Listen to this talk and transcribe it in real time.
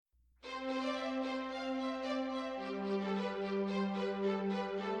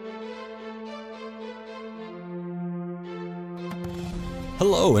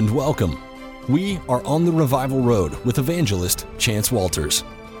Hello and welcome. We are on the Revival Road with evangelist Chance Walters.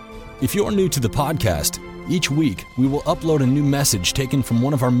 If you're new to the podcast, each week we will upload a new message taken from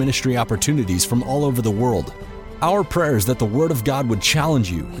one of our ministry opportunities from all over the world. Our prayer is that the Word of God would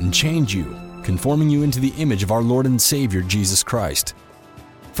challenge you and change you, conforming you into the image of our Lord and Savior Jesus Christ.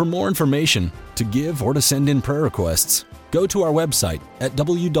 For more information, to give or to send in prayer requests, go to our website at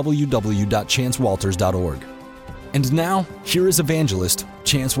www.chancewalters.org. And now, here is evangelist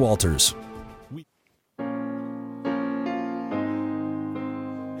Chance Walters.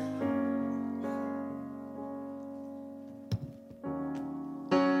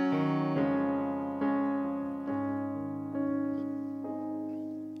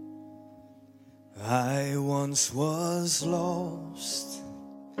 I once was lost,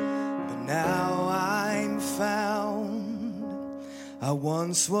 but now I'm found. I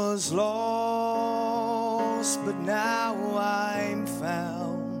once was lost, but now I'm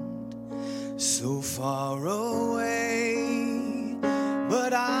found. So far away,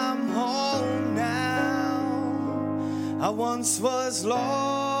 but I'm home now. I once was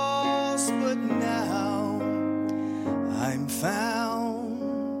lost, but now I'm found.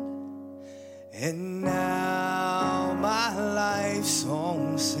 And now my life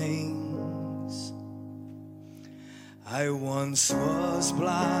song sings. I once was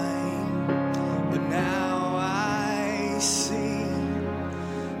blind, but now I see.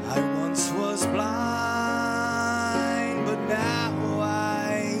 I once was blind, but now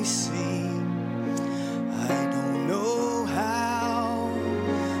I see. I don't know how,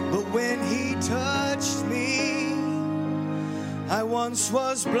 but when He touched me, I once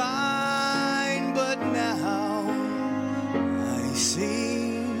was blind, but now I see.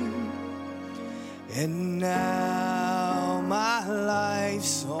 And now my life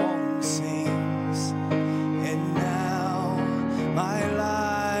song sings. And now my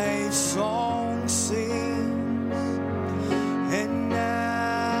life song sings. And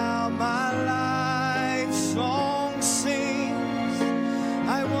now my life song sings.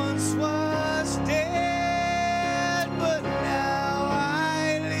 I once was dead, but now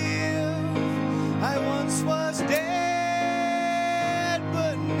I live. I once was dead,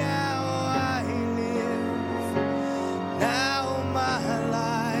 but now I live. Now my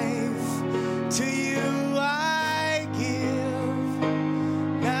life to you I give.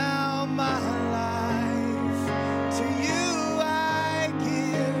 Now my life to you I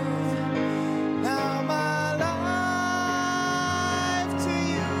give. Now my life to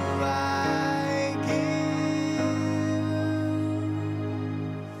you I give.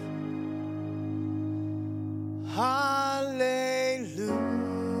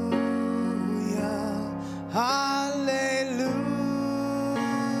 Hallelujah, hallelujah.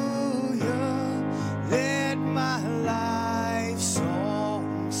 Let my life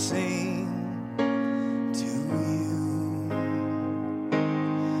song sing to you.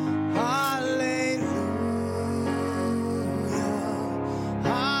 Hallelujah,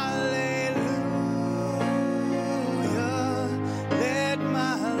 hallelujah. Let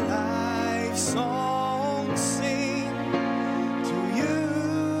my life song sing to you.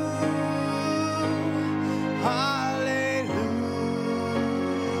 Hallelujah,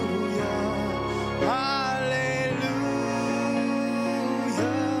 hallelujah.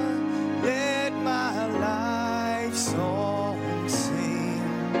 Let my life song sing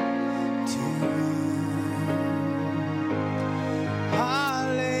to you.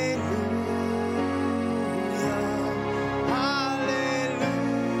 Hallelujah, hallelujah.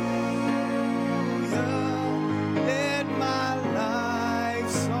 Let my life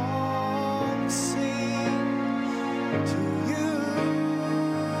song sing to you.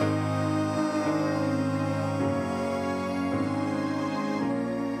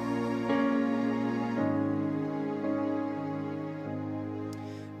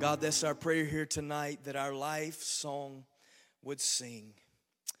 God, that's our prayer here tonight, that our life song would sing.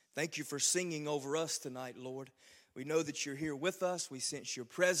 Thank you for singing over us tonight, Lord. We know that you're here with us. We sense your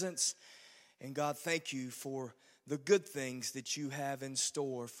presence. And God, thank you for the good things that you have in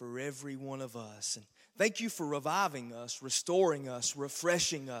store for every one of us. And thank you for reviving us, restoring us,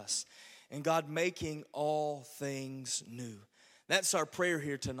 refreshing us, and God, making all things new. That's our prayer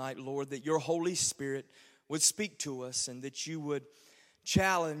here tonight, Lord, that your Holy Spirit would speak to us and that you would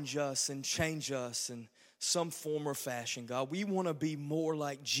challenge us and change us in some form or fashion, God. We want to be more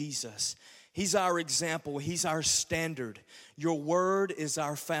like Jesus. He's our example. He's our standard. Your word is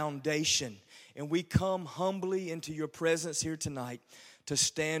our foundation. And we come humbly into your presence here tonight to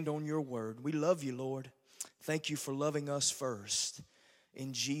stand on your word. We love you, Lord. Thank you for loving us first.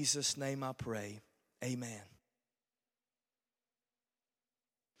 In Jesus' name I pray. Amen.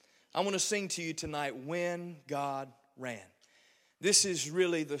 I want to sing to you tonight, When God Ran. This is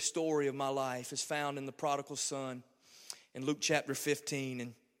really the story of my life. It's found in the prodigal son in Luke chapter 15.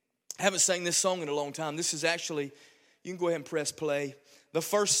 And I haven't sang this song in a long time. This is actually, you can go ahead and press play, the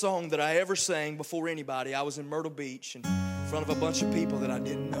first song that I ever sang before anybody. I was in Myrtle Beach in front of a bunch of people that I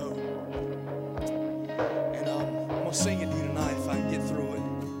didn't know. And I'm going to sing it to you tonight if I can get through it.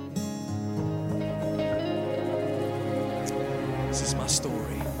 This is my story.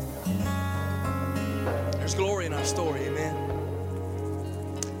 There's glory in our story, amen.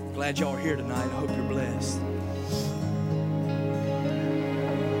 Glad y'all are here tonight. I hope you're blessed.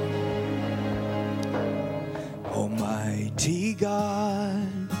 Almighty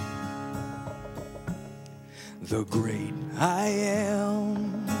God, the great I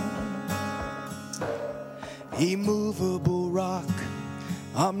am, immovable rock,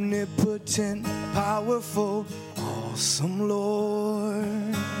 omnipotent, powerful, awesome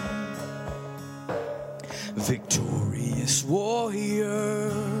Lord, victorious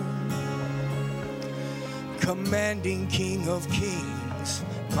warrior, commanding King of kings,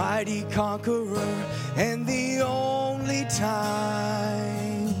 mighty conqueror, and the only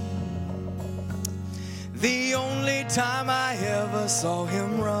time I ever saw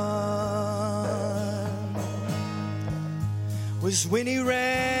him run was when he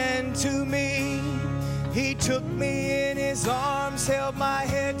ran to me. He took me in his arms, held my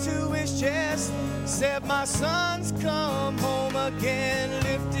head to his chest, said, my son's come home again,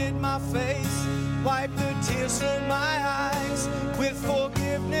 lifted my face, wiped the tears from my eyes, with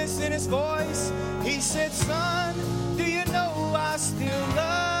forgiveness in his voice. He said, son, do you know I still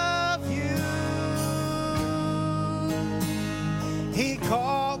love you? He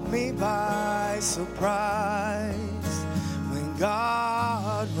caught me by surprise when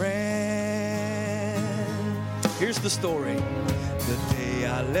God ran. Here's the story. The day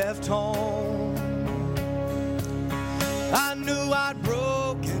I left home, I knew I'd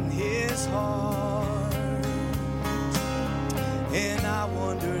broken his heart, and I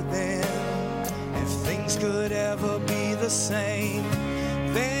wondered then if things could ever be the same.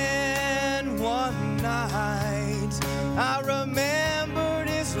 Then one night I remembered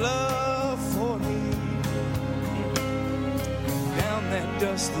his love for me. Down that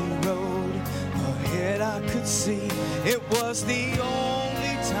dusty road ahead I could see it was the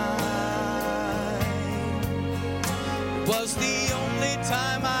only time. It was the only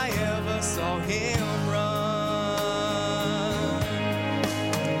time I ever saw him run.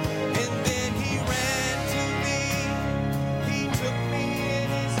 And then he ran to me. He took me in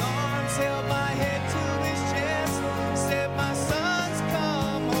his arms, held my head to his chest, said, my son's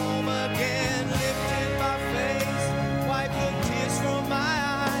come home again, lifted my face, wiped the tears from my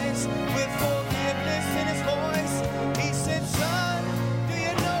eyes, with forgiveness in his voice. He said, son, do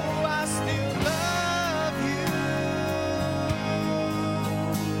you know I still love you?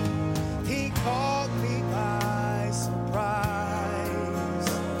 He caught me by surprise,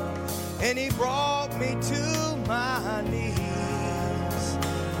 and he brought me to my knees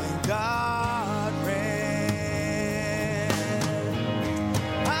when God ran.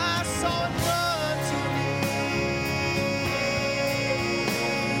 I saw him run to me.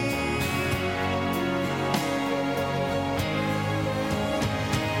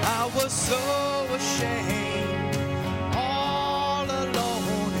 I was so ashamed, all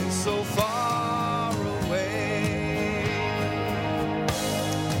alone and so far away.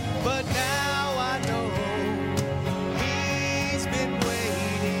 But now I know he's been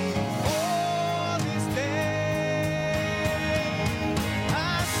waiting for this day.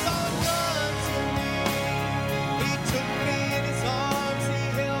 I saw him run to me. He took me in his arms, he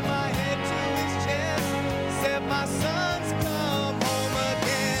held my head to his chest, said, my son's come home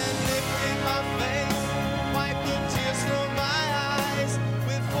again, lifted my face,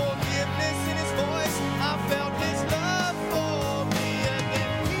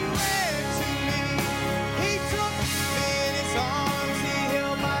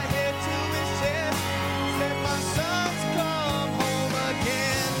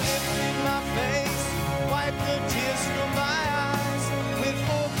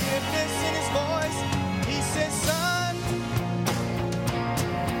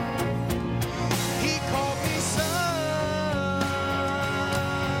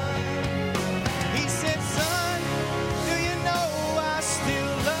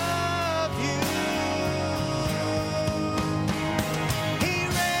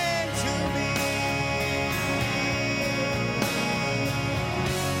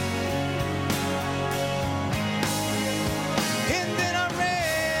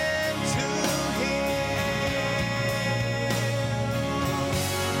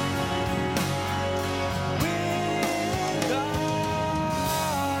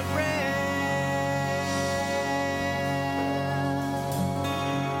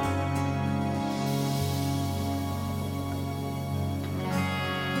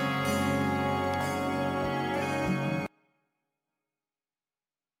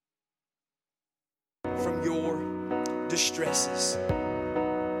 from your distresses.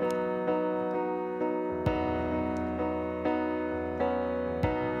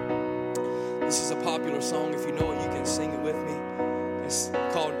 This is a popular song. If you know it, you can sing it with me. It's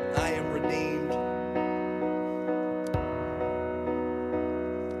called I Am Redeemed.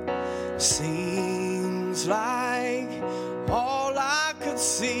 Seems like all I could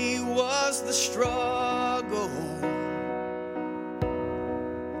see was the struggle.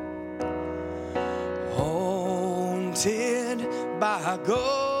 Haunted by a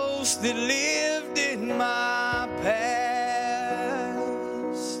ghost that lived in my past.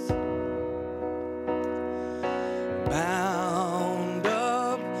 Bound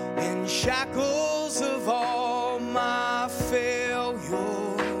up in shackles of all my failures.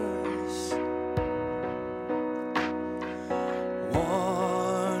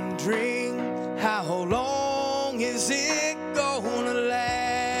 Wondering how long is it gonna last?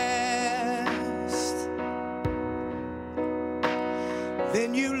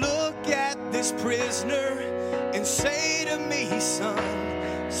 Then you look at this prisoner and say to me, son,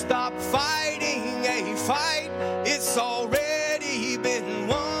 stop fighting a fight. It's already been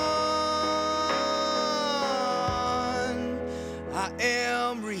won. I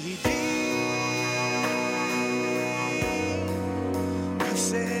am redeemed. You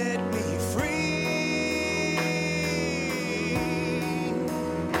set me free.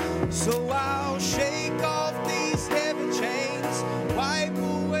 So I'll shake off these heavy chains, wipe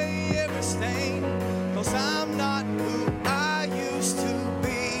away every stain, 'cause I'm not who I used to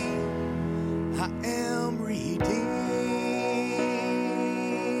be. I am redeemed.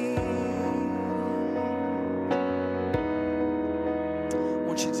 I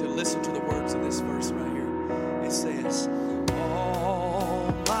want you to listen to the words of this verse right here. It says,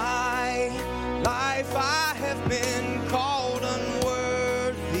 all my life I have been called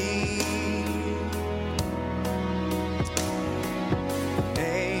unworthy,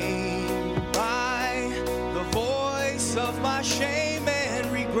 named by the voice of my shame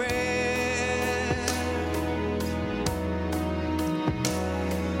and regret.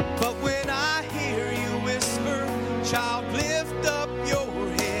 But when I hear you whisper, child, lift up your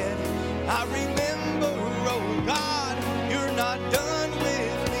head, I remember, oh God, you're not done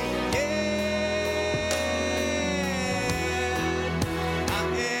with me yet. I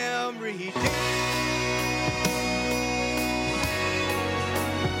am redeemed.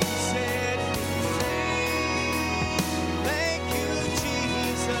 You set me free. Thank you,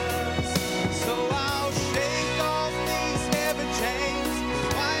 Jesus. So I'll shake off these heavy chains,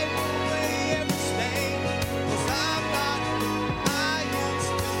 wipe away every stain, 'cause I'm not who I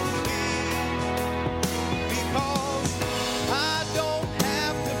used to be. Because I don't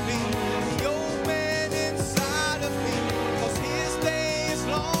have to be the old man inside of me, 'cause his day is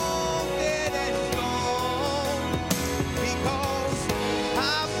long dead and gone. Because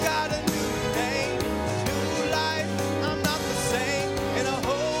I've got a new name, a new life, I'm not the same, and a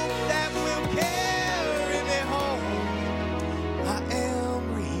hope that will carry me home. I am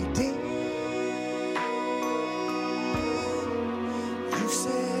redeemed. You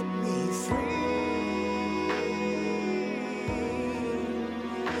set me free.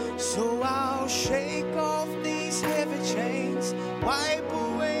 So I'll shake off these heavy chains, wipe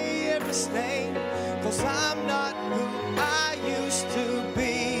away every stain, 'cause I'm not who I used to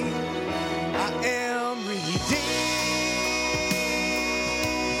be. I am redeemed.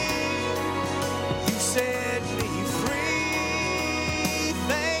 You set me free.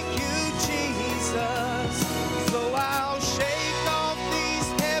 Thank you, Jesus. So I'll shake off these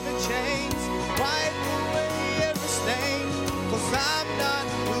heavy chains, wipe away every stain, 'cause I'm not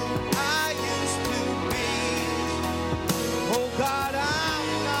who I used to be. Oh God, I'm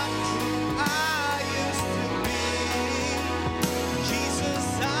not who I used to be. Jesus,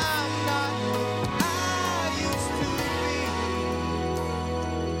 I'm not who I used to be.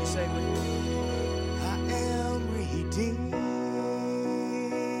 You say with me, I am redeemed.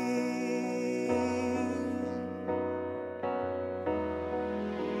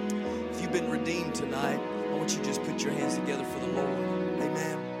 If you've been redeemed tonight, I want you to just put your hands together for the Lord.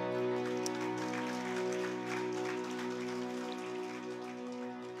 Amen.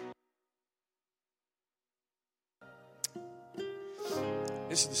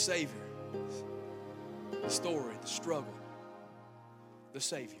 This is the Savior. The story, the struggle, the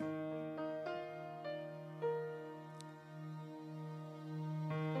Savior.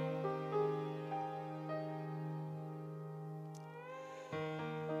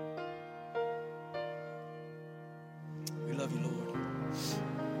 We love you, Lord.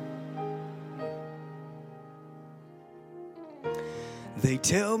 They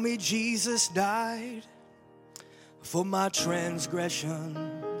tell me Jesus died for my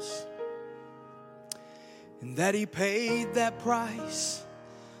transgressions, and that he paid that price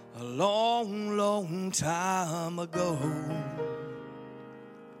a long, long time ago,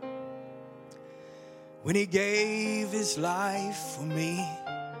 when he gave his life for me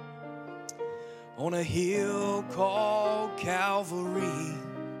on a hill called Calvary.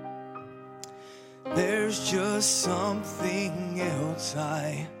 There's just something else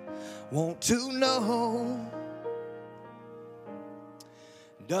I want to know.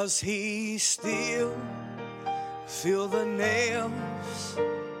 Does he still feel the nails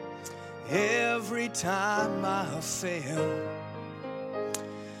every time I fail?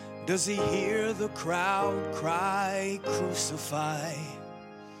 Does he hear the crowd cry, crucify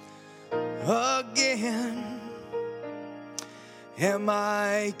again? Am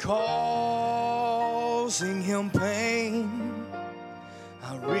I causing him pain?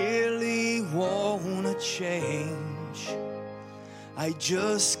 I really want to change. I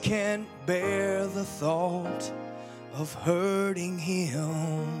just can't bear the thought of hurting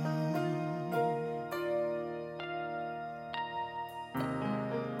him.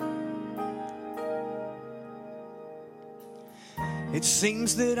 It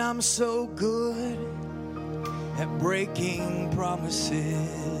seems that I'm so good at breaking promises,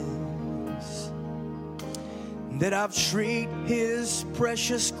 that I've treated his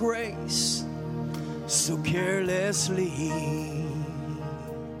precious grace so carelessly.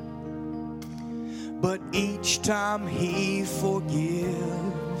 But each time he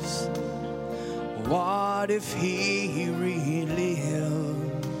forgives, what if he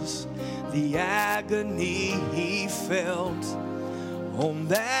relives the agony he felt on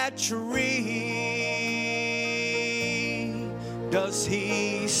that tree? Does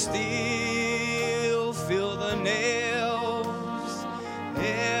he still feel the nails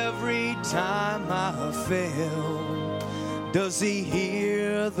every time I fail? Does he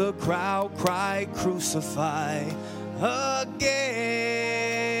hear the crowd cry, crucify again?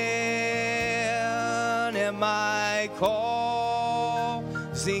 Am I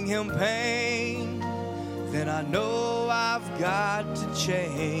causing him pain? Then I know I've got to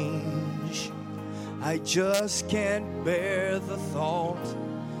change. I just can't bear the thought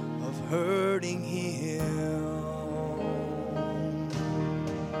of hurting him.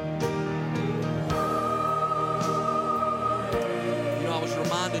 I was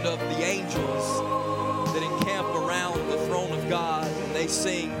reminded of the angels that encamp around the throne of God, and they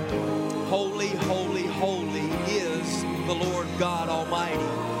sing, "Holy, holy, holy is the Lord God Almighty,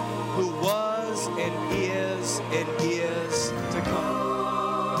 who was and is to come."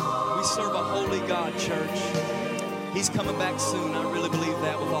 We serve a holy God, church. He's coming back soon. I really believe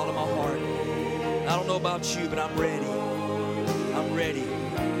that with all of my heart. I don't know about you, but I'm ready. I'm ready.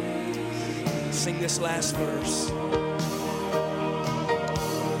 Sing this last verse.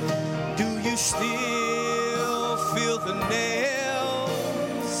 You still feel the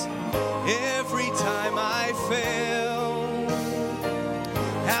nails every time I fail?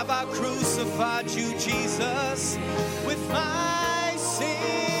 Have I crucified you, Jesus, with my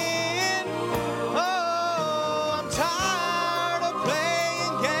sin? Oh, I'm tired of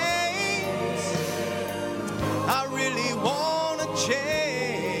playing games. I really want to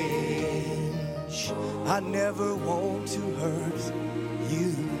change. I never want to hurt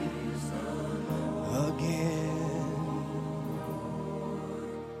you again.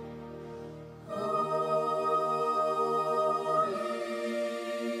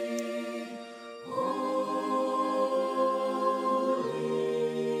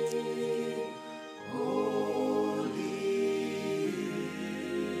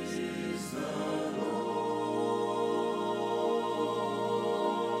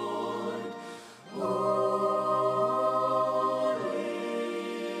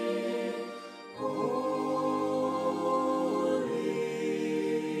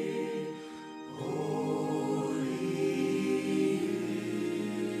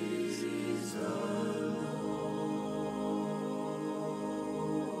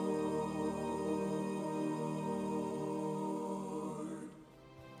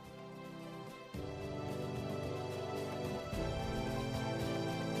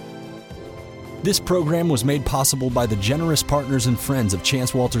 This program was made possible by the generous partners and friends of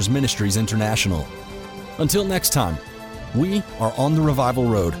Chance Walters Ministries International. Until next time, we are on the Revival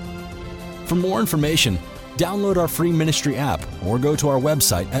Road. For more information, download our free ministry app or go to our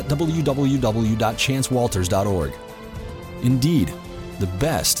website at www.chancewalters.org. Indeed, the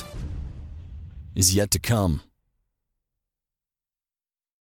best is yet to come.